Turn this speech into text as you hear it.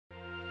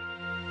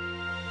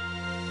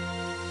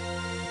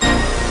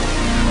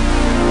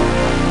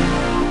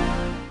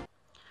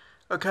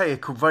Okay,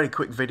 very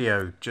quick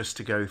video just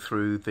to go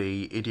through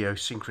the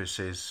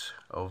idiosyncrasies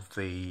of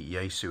the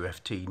Yaesu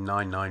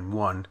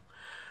FT991.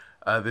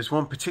 There's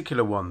one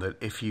particular one that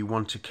if you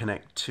want to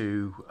connect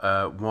to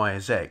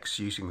wires X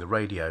using the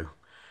radio,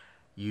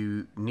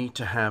 you need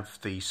to have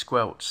the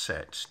squelch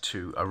set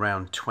to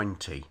around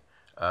 20.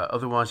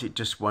 Otherwise it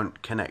just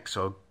won't connect.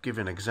 So I'll give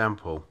an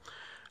example.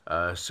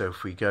 So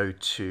if we go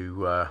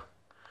to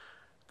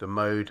the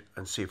mode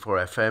and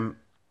C4 FM,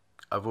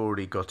 I've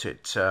already got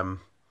it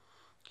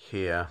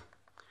here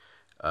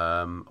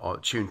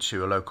tuned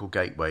to a local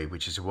gateway,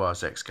 which is a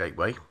wires X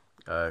gateway.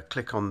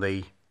 Click on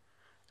the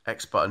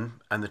X button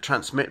and the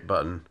transmit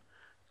button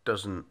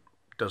doesn't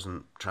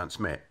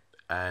transmit,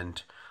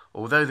 and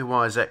although the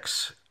wires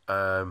X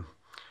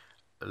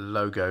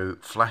logo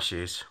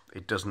flashes,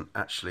 it doesn't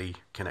actually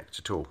connect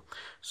at all.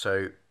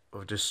 So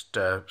I'll just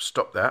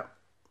stop that.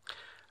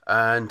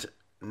 And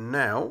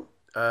now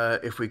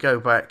if we go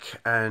back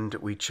and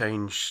we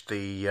change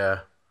the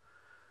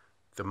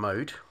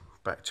mode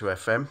back to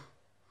FM,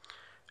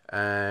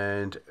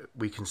 and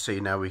we can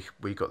see now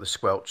we got the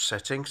squelch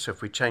setting. So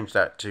if we change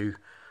that to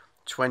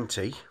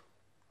 20,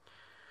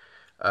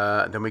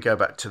 then we go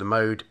back to the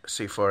mode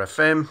C4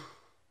 FM,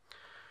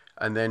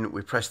 and then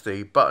we press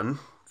the button,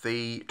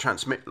 the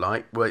transmit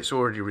light, well, it's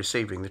already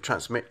receiving, the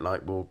transmit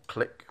light will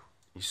click.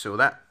 You saw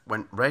that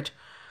went red,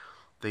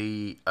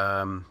 the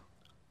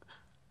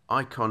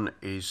icon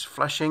is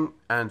flashing,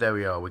 and there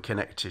we are, we're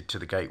connected to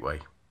the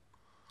gateway.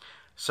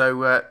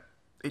 So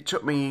it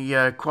took me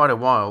quite a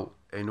while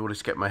in order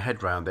to get my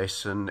head around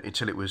this, and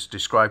until it was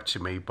described to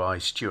me by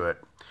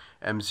Stuart,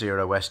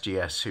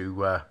 M0SGS,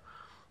 who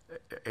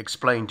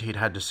explained he'd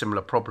had a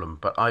similar problem.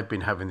 But I've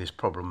been having this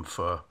problem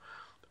for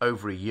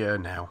over a year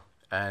now,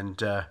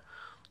 and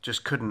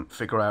just couldn't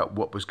figure out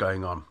what was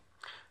going on.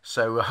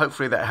 So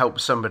hopefully that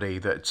helps somebody,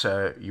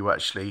 that you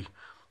actually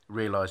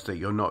realise that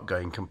you're not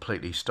going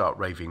completely start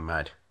raving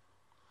mad.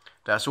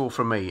 That's all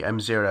from me,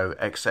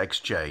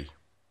 M0XXJ.